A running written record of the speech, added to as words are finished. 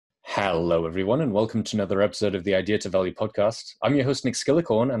Hello, everyone, and welcome to another episode of the Idea to Value podcast. I'm your host, Nick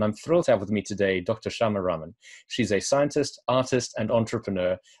Skillicorn, and I'm thrilled to have with me today Dr. Shama Rahman. She's a scientist, artist, and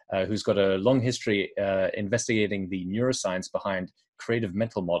entrepreneur who's got a long history investigating the neuroscience behind creative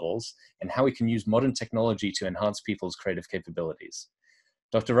mental models and how we can use modern technology to enhance people's creative capabilities.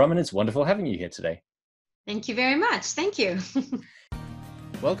 Dr. Rahman, it's wonderful having you here today. Thank you very much. Thank you.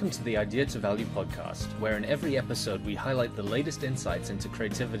 Welcome to the Idea to Value podcast, where in every episode we highlight the latest insights into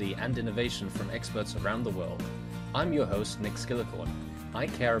creativity and innovation from experts around the world. I'm your host, Nick Skillicorn. I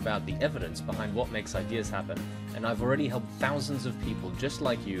care about the evidence behind what makes ideas happen, and I've already helped thousands of people just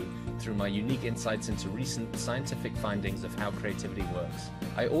like you through my unique insights into recent scientific findings of how creativity works.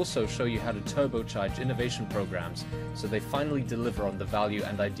 I also show you how to turbocharge innovation programs so they finally deliver on the value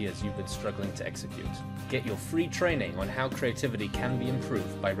and ideas you've been struggling to execute. Get your free training on how creativity can be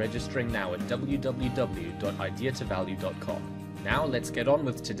improved by registering now at www.ideatovalue.com. Now let's get on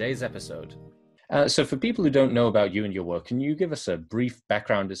with today's episode. So for people who don't know about you and your work, can you give us a brief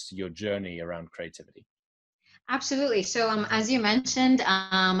background as to your journey around creativity? Absolutely. So as you mentioned,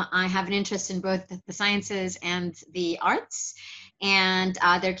 I have an interest in both the sciences and the arts. And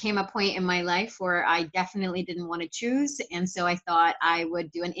there came a point in my life where I definitely didn't want to choose. And so I thought I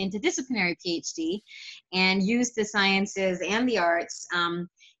would do an interdisciplinary PhD and use the sciences and the arts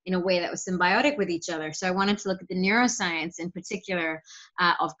in a way that was symbiotic with each other. So I wanted to look at the neuroscience in particular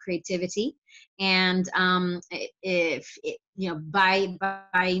of creativity. And by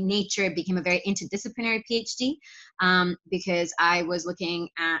nature, it became a very interdisciplinary PhD because I was looking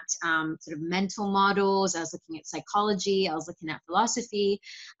at sort of mental models. I was looking at psychology. I was looking at philosophy.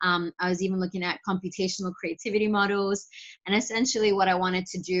 I was even looking at computational creativity models. And essentially what I wanted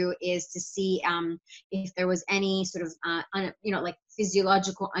to do is to see if there was any sort of, like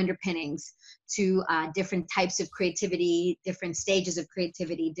physiological underpinnings to different types of creativity, different stages of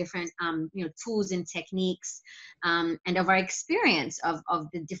creativity, different tools and techniques, and of our experience of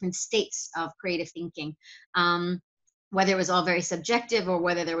the different states of creative thinking, whether it was all very subjective or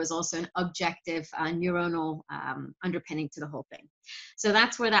whether there was also an objective neuronal underpinning to the whole thing. So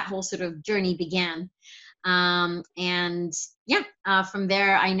that's where that whole sort of journey began. From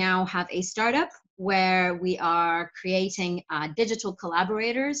there, I now have a startup where we are creating digital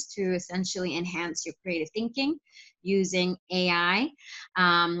collaborators to essentially enhance your creative thinking using AI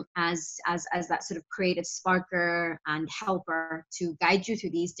as that sort of creative sparker and helper to guide you through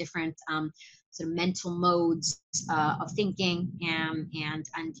these different sort of mental modes of thinking and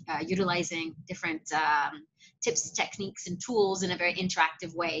utilizing different tips, techniques, and tools in a very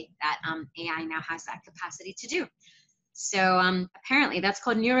interactive way that AI now has that capacity to do. So apparently that's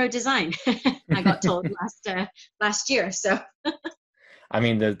called neurodesign. I got told last year. So I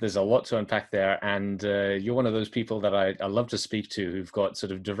mean, there's a lot to unpack there, and you're one of those people that I love to speak to who've got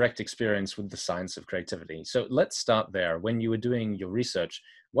sort of direct experience with the science of creativity. So let's start there. When you were doing your research,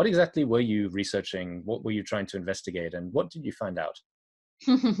 what exactly were you researching? What were you trying to investigate, and what did you find out?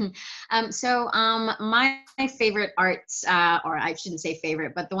 My favorite arts, or I shouldn't say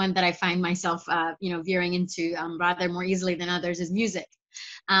favorite, but the one that I find myself, veering into rather more easily than others is music.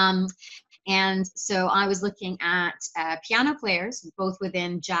 And so I was looking at piano players, both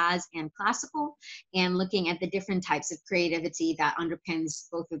within jazz and classical, and looking at the different types of creativity that underpins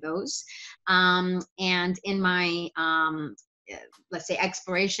both of those. And in my, let's say,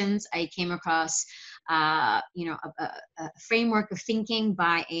 explorations, I came across a framework of thinking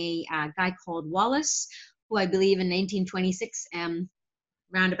by a guy called Wallace, who I believe in 1926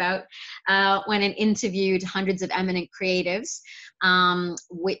 roundabout went and interviewed hundreds of eminent creatives,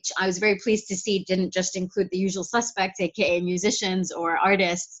 which I was very pleased to see didn't just include the usual suspects, aka musicians or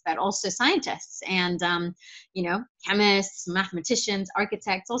artists, but also scientists and chemists, mathematicians,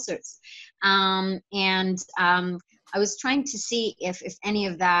 architects, all sorts. I was trying to see if any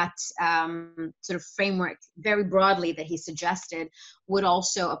of that sort of framework, very broadly, that he suggested would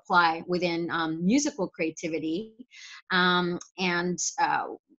also apply within musical creativity, and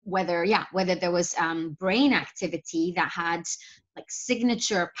whether there was brain activity that had like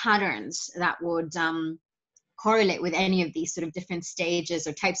signature patterns that would correlate with any of these sort of different stages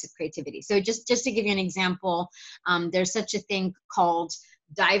or types of creativity. So just to give you an example, there's such a thing called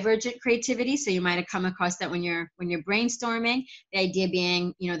divergent creativity. So you might have come across that when you're brainstorming, the idea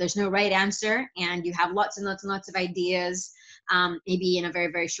being, there's no right answer and you have lots and lots and lots of ideas, maybe in a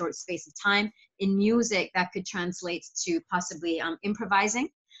very, very short space of time. In music, that could translate to possibly improvising.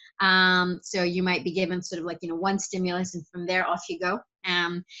 So you might be given sort of like, one stimulus and from there off you go.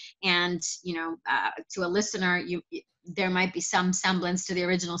 And to a listener, there might be some semblance to the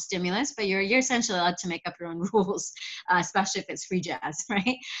original stimulus, but you're essentially allowed to make up your own rules, especially if it's free jazz,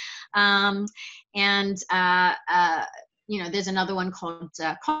 right? There's another one called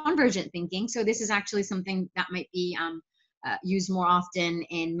convergent thinking. So this is actually something that might be used more often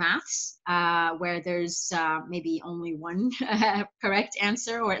in maths, where there's maybe only one correct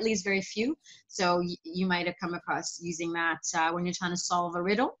answer, or at least very few. So you might have come across using that when you're trying to solve a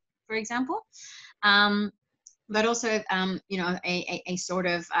riddle, for example. But also, a sort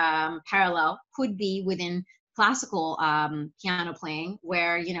of parallel could be within classical piano playing,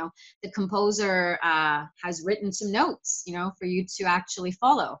 where the composer has written some notes for you to actually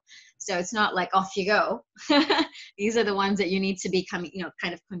follow. So it's not like off you go. These are the ones that you need to be coming,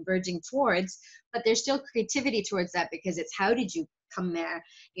 kind of converging towards, but there's still creativity towards that, because it's how did you come there,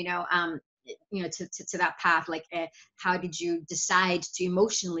 to that path, like how did you decide to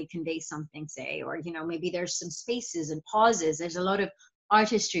emotionally convey something, say, or maybe there's some spaces and pauses. There's a lot of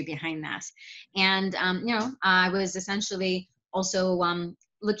artistry behind that. And I was essentially also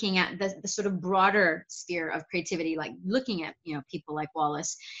looking at the sort of broader sphere of creativity, like looking at people like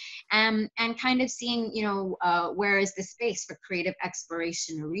Wallace, and kind of seeing where is the space for creative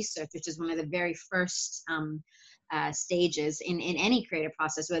exploration or research, which is one of the very first stages in any creative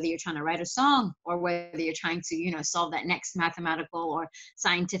process, whether you're trying to write a song or whether you're trying to solve that next mathematical or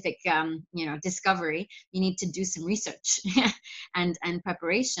scientific discovery. You need to do some research and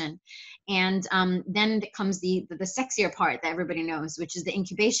preparation. And then comes the sexier part that everybody knows, which is the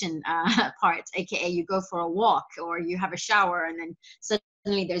incubation part, aka you go for a walk or you have a shower, and then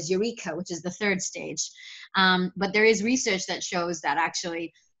suddenly there's eureka, which is the third stage. But there is research that shows that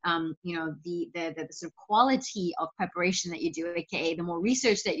actually the sort of quality of preparation that you do, aka the more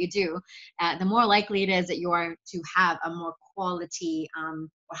research that you do, the more likely it is that you are to have a more quality or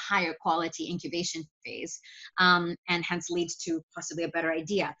higher quality incubation phase, and hence leads to possibly a better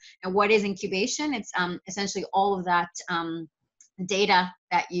idea. And what is incubation? It's essentially all of that data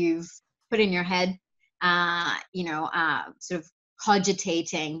that you've put in your head, sort of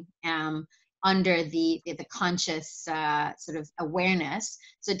cogitating under the conscious sort of awareness.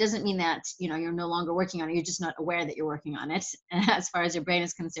 So it doesn't mean that you're no longer working on it. You're just not aware that you're working on it. As far as your brain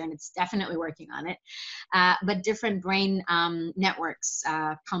is concerned, it's definitely working on it. But different brain networks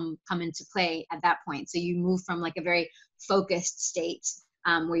come into play at that point. So you move from like a very focused state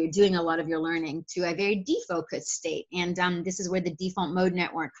where you're doing a lot of your learning to a very defocused state. And this is where the default mode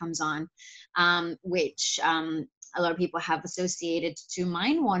network comes on, which a lot of people have associated to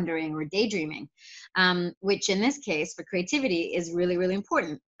mind wandering or daydreaming, which in this case for creativity is really, really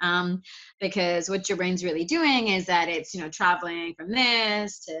important, because what your brain's really doing is that it's, traveling from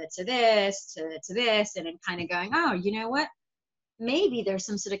this to this to this, and then kind of going, oh, you know what? Maybe there's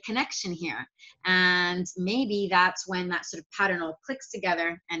some sort of connection here. And maybe that's when that sort of pattern all clicks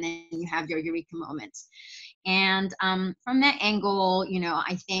together, and then you have your eureka moment. And from that angle,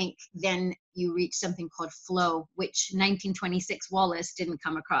 I think then you reach something called flow, which 1926 Wallace didn't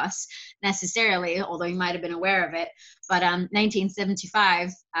come across necessarily, although he might have been aware of it. But 1975,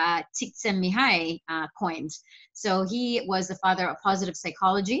 Csikszentmihalyi coined. So he was the father of positive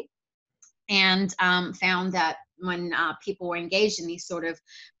psychology, and found that when people were engaged in these sort of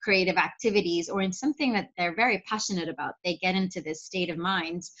creative activities or in something that they're very passionate about, they get into this state of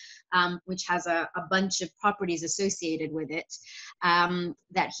mind, which has a bunch of properties associated with it,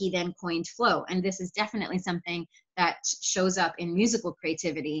 that he then coined flow. And this is definitely something that shows up in musical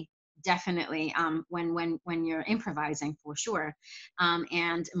creativity, definitely when you're improvising, for sure,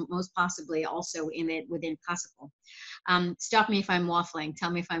 and most possibly also within classical. Stop me if I'm waffling.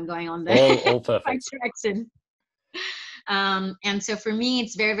 Tell me if I'm going on the all perfect. right direction. And so for me,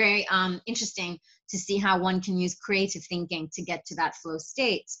 it's very, very interesting to see how one can use creative thinking to get to that flow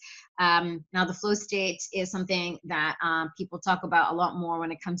state. Now, the flow state is something that people talk about a lot more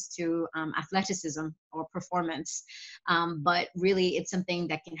when it comes to athleticism or performance. But really, it's something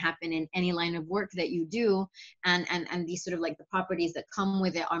that can happen in any line of work that you do. And these sort of like the properties that come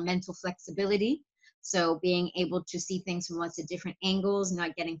with it are mental flexibility. So being able to see things from lots of different angles,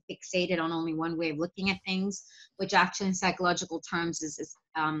 not getting fixated on only one way of looking at things, which actually in psychological terms is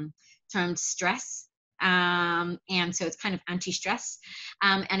termed stress. And so it's kind of anti-stress.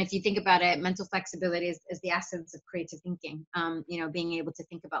 And if you think about it, mental flexibility is the essence of creative thinking. Being able to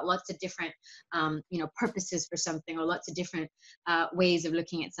think about lots of different, purposes for something, or lots of different ways of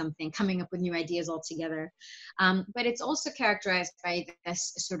looking at something, coming up with new ideas altogether. But it's also characterized by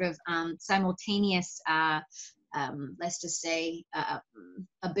this sort of simultaneous, let's just say,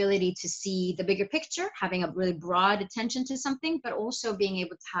 ability to see the bigger picture, having a really broad attention to something, but also being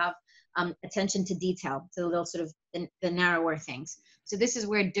able to have attention to detail, to the little sort of the narrower things. So this is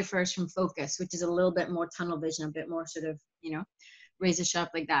where it differs from focus, which is a little bit more tunnel vision, a bit more sort of, razor sharp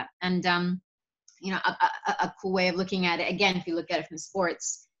like that. And, a cool way of looking at it, again, if you look at it from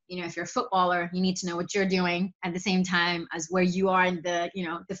sports, if you're a footballer, you need to know what you're doing at the same time as where you are in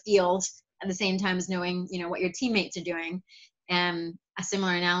the field, at the same time as knowing, what your teammates are doing. A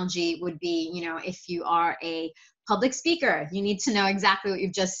similar analogy would be, if you are a public speaker, you need to know exactly what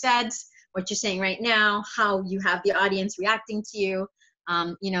you've just said, what you're saying right now, how you have the audience reacting to you.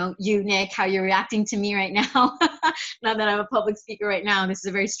 You, Nick, how you're reacting to me right now. Now that I'm a public speaker right now, this is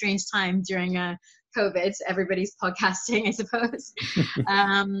a very strange time during COVID. Everybody's podcasting, I suppose.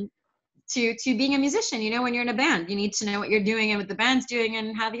 To being a musician, when you're in a band, you need to know what you're doing and what the band's doing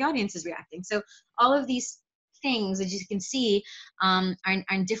and how the audience is reacting. So all of these things, as you can see, are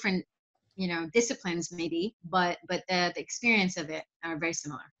in different, disciplines maybe, but the experience of it are very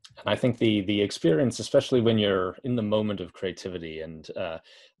similar. And I think the experience, especially when you're in the moment of creativity and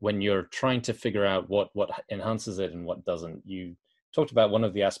when you're trying to figure out what enhances it and what doesn't, you talked about one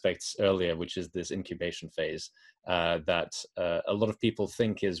of the aspects earlier, which is this incubation phase that a lot of people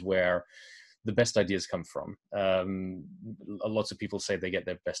think is where the best ideas come from. Lots of people say they get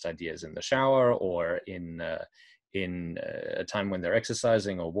their best ideas in the shower or in a time when they're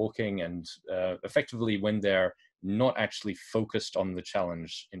exercising or walking, and effectively when they're not actually focused on the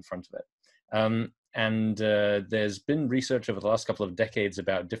challenge in front of it. There's been research over the last couple of decades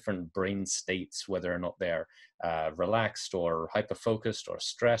about different brain states, whether or not they're relaxed or hyper-focused or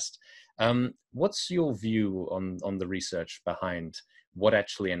stressed. What's your view on the research behind what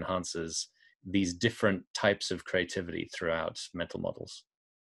actually enhances these different types of creativity throughout mental models?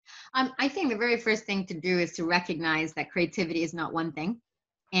 I think the very first thing to do is to recognize that creativity is not one thing.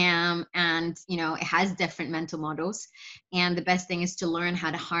 And it has different mental models, and the best thing is to learn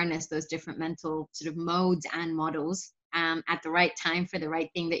how to harness those different mental sort of modes and models at the right time for the right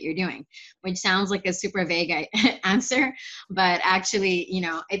thing that you're doing, which sounds like a super vague answer, but actually,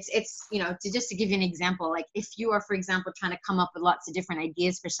 it's to give you an example, like if you are, for example, trying to come up with lots of different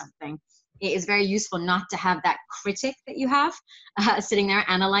ideas for something, it is very useful not to have that critic that you have sitting there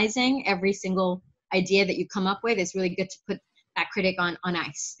analyzing every single idea that you come up with. It's really good to put that critic on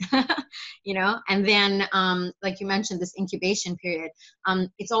ice, and then, like you mentioned, this incubation period,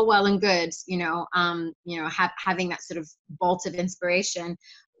 it's all well and good, having that sort of bolt of inspiration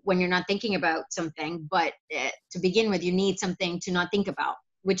when you're not thinking about something, but to begin with, you need something to not think about,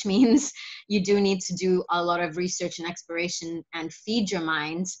 which means you do need to do a lot of research and exploration and feed your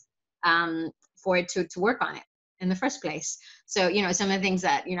mind for it to work on it in the first place. So, some of the things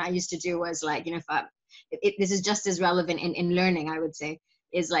that, I used to do was like, this is just as relevant in learning, I would say,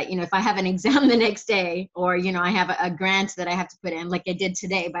 is like, if I have an exam the next day, or, I have a grant that I have to put in, like I did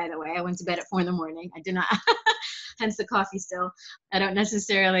today, by the way, I went to bed at 4 a.m. I did not, hence the coffee still. I don't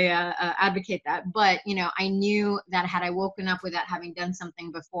necessarily advocate that, but, I knew that had I woken up without having done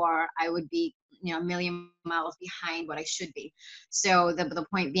something before, I would be, a million miles behind what I should be. So the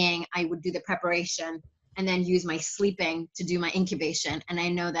point being, I would do the preparation and then use my sleeping to do my incubation. And I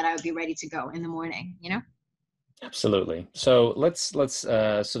know that I would be ready to go in the morning, Absolutely. So let's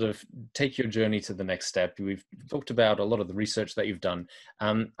sort of take your journey to the next step. We've talked about a lot of the research that you've done.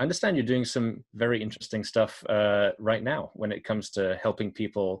 I understand you're doing some very interesting stuff right now when it comes to helping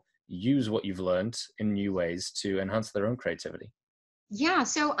people use what you've learned in new ways to enhance their own creativity. Yeah,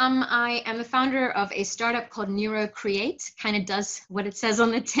 so I am the founder of a startup called NeuroCreate. Kind of does what it says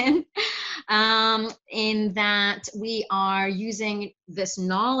on the tin, in that we are using this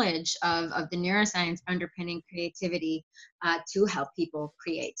knowledge of the neuroscience underpinning creativity to help people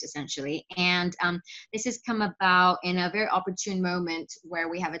create, essentially. And this has come about in a very opportune moment where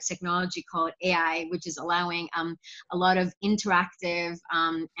we have a technology called AI, which is allowing a lot of interactive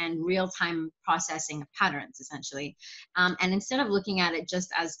and real-time processing of patterns, essentially. And instead of looking at it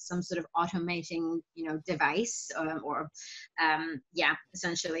just as some sort of automating, device,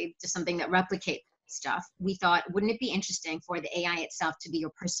 essentially just something that replicates stuff, we thought, wouldn't it be interesting for the AI itself to be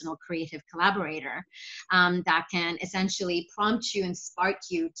your personal creative collaborator that can essentially prompt you and spark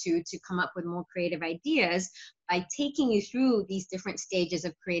you to come up with more creative ideas by taking you through these different stages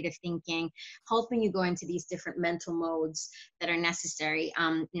of creative thinking, helping you go into these different mental modes that are necessary,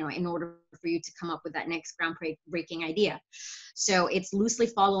 in order for you to come up with that next groundbreaking idea. So it's loosely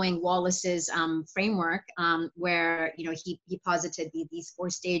following Wallace's framework, where he posited these 4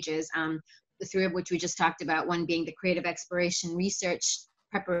 stages, the 3 of which we just talked about, one being the creative exploration research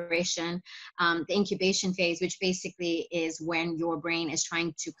preparation, the incubation phase, which basically is when your brain is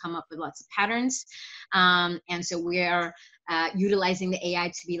trying to come up with lots of patterns. And so we're utilizing the AI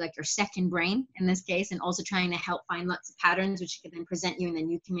to be like your second brain in this case, and also trying to help find lots of patterns, which can then present you, and then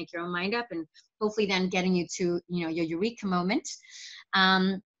you can make your own mind up, and hopefully then getting you to, you know, your eureka moment.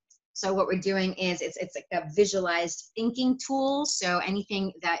 So what we're doing is it's like a visualized thinking tool. So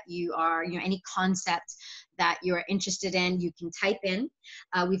anything that you are, you know, any concept that you're interested in, you can type in.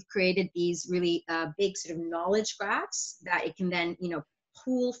 We've created these really big sort of knowledge graphs that it can then, you know,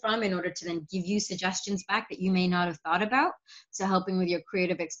 pull from in order to then give you suggestions back that you may not have thought about. So helping with your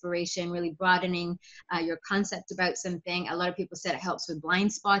creative exploration, really broadening your concept about something. A lot of people said it helps with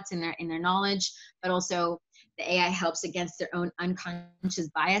blind spots in their knowledge, but also the AI helps against their own unconscious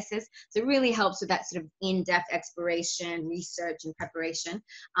biases. So it really helps with that sort of in-depth exploration, research, and preparation.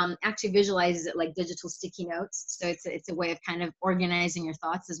 Actually visualizes it like digital sticky notes. So it's a way of kind of organizing your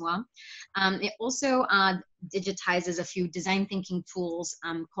thoughts as well. It also digitizes a few design thinking tools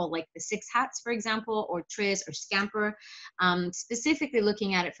called like the Six Hats, for example, or Tris or Scamper, specifically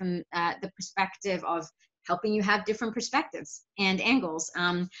looking at it from the perspective of helping you have different perspectives and angles,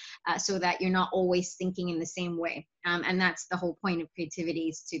 so that you're not always thinking in the same way. And that's the whole point of creativity,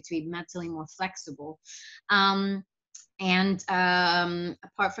 is to be mentally more flexible. And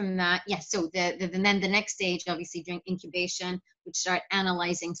apart from that, yes, so then the next stage, obviously during incubation, would start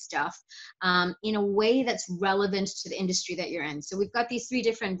analyzing stuff in a way that's relevant to the industry that you're in. So we've got these three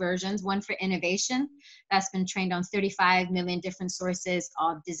different versions, one for innovation that's been trained on 35 million different sources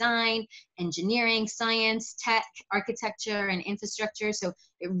of design, engineering, science, tech, architecture, and infrastructure. So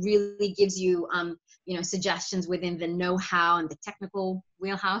it really gives you, you know, suggestions within the know-how and the technical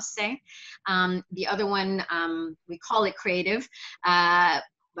wheelhouse, say. The other one, we call it creative,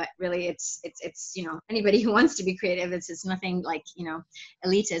 but really it's you know, anybody who wants to be creative. It's nothing like, you know,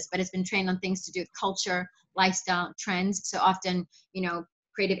 elitist, but it's been trained on things to do with culture, lifestyle, trends. So often, you know,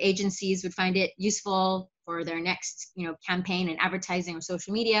 creative agencies would find it useful for their next, you know, campaign in advertising or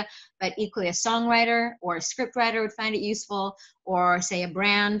social media, but equally a songwriter or a script writer would find it useful, or say a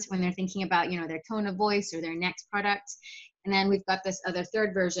brand when they're thinking about, you know, their tone of voice or their next product. And then we've got this other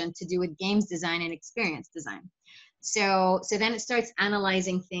third version to do with games design and experience design. So then it starts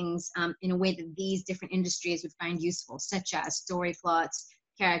analyzing things in a way that these different industries would find useful, such as story plots,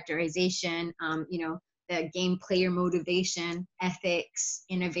 characterization, you know, the game player motivation, ethics,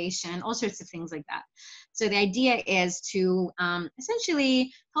 innovation, all sorts of things like that. So the idea is to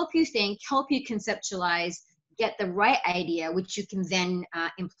essentially help you think, help you conceptualize, get the right idea, which you can then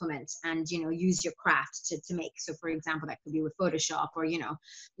implement and, you know, use your craft to make. So for example, that could be with Photoshop, or, you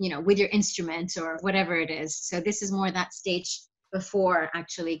know, with your instrument or whatever it is. So this is more that stage before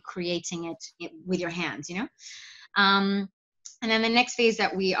actually creating it with your hands, you know. And then the next phase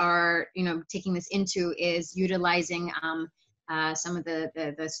that we are, you know, taking this into is utilizing some of the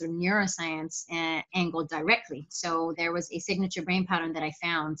sort of neuroscience angle directly. So there was a signature brain pattern that I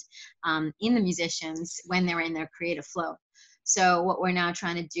found in the musicians when they were in their creative flow. So what we're now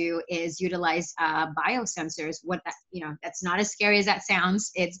trying to do is utilize biosensors. What that, you know, that's not as scary as that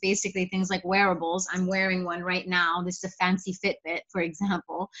sounds. It's basically things like wearables. I'm wearing one right now. This is a fancy Fitbit, for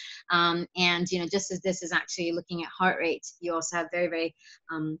example. And, you know, just as this is actually looking at heart rate, you also have very, very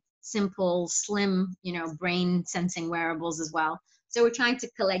simple, slim, you know, brain sensing wearables as well. So we're trying to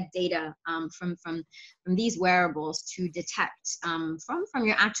collect data from these wearables to detect from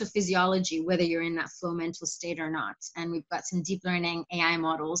your actual physiology whether you're in that flow mental state or not. And we've got some deep learning AI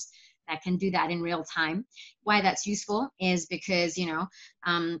models that can do that in real time. Why that's useful is because, you know,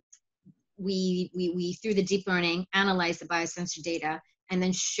 we through the deep learning analyze the biosensor data and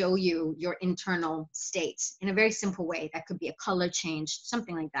then show you your internal state in a very simple way. That could be a color change,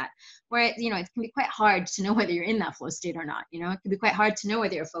 something like that. Where, you know, it can be quite hard to know whether you're in that flow state or not. You know, it can be quite hard to know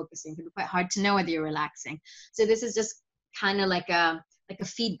whether you're focusing. It can be quite hard to know whether you're relaxing. So this is just kind of like a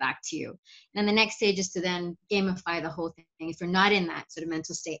feedback to you. And then the next stage is to then gamify the whole thing. If you're not in that sort of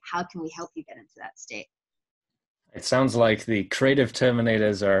mental state, how can we help you get into that state? It sounds like the creative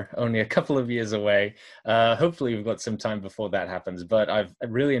terminators are only a couple of years away. Hopefully we've got some time before that happens, but I've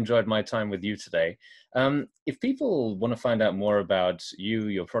really enjoyed my time with you today. If people want to find out more about you,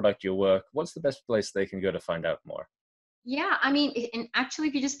 your product, your work, what's the best place they can go to find out more? Yeah, I mean, and actually,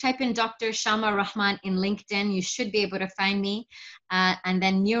 if you just type in Dr. Shama Rahman in LinkedIn, you should be able to find me. And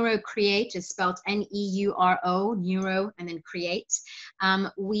then NeuroCreate is spelled Neuro, Neuro, and then Create.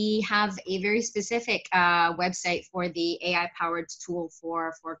 We have a very specific website for the AI-powered tool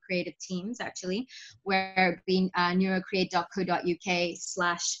for creative teams, actually, where it being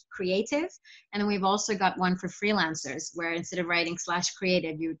neurocreate.co.uk/creative. And then we've also got one for freelancers, where instead of writing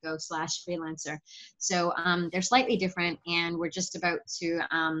 /creative, you would go /freelancer. So they're slightly different, and we're just about to,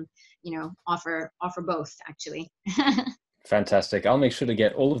 offer both, actually. Fantastic. I'll make sure to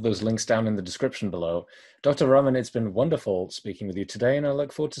get all of those links down in the description below. Dr. Rahman, it's been wonderful speaking with you today, and I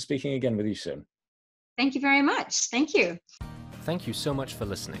look forward to speaking again with you soon. Thank you very much. Thank you. Thank you so much for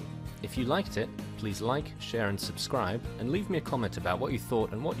listening. If you liked it, please like, share, and subscribe, and leave me a comment about what you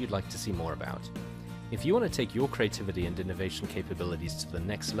thought and what you'd like to see more about. If you want to take your creativity and innovation capabilities to the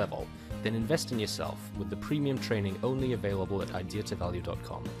next level, then invest in yourself with the premium training only available at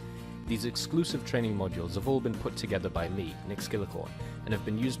ideatovalue.com. These exclusive training modules have all been put together by me, Nick Skillicorn, and have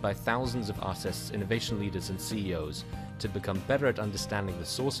been used by thousands of artists, innovation leaders, and CEOs to become better at understanding the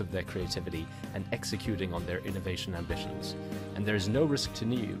source of their creativity and executing on their innovation ambitions. And there is no risk to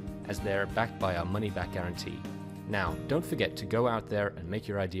you, as they're backed by our money-back guarantee. Now, don't forget to go out there and make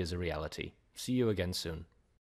your ideas a reality. See you again soon.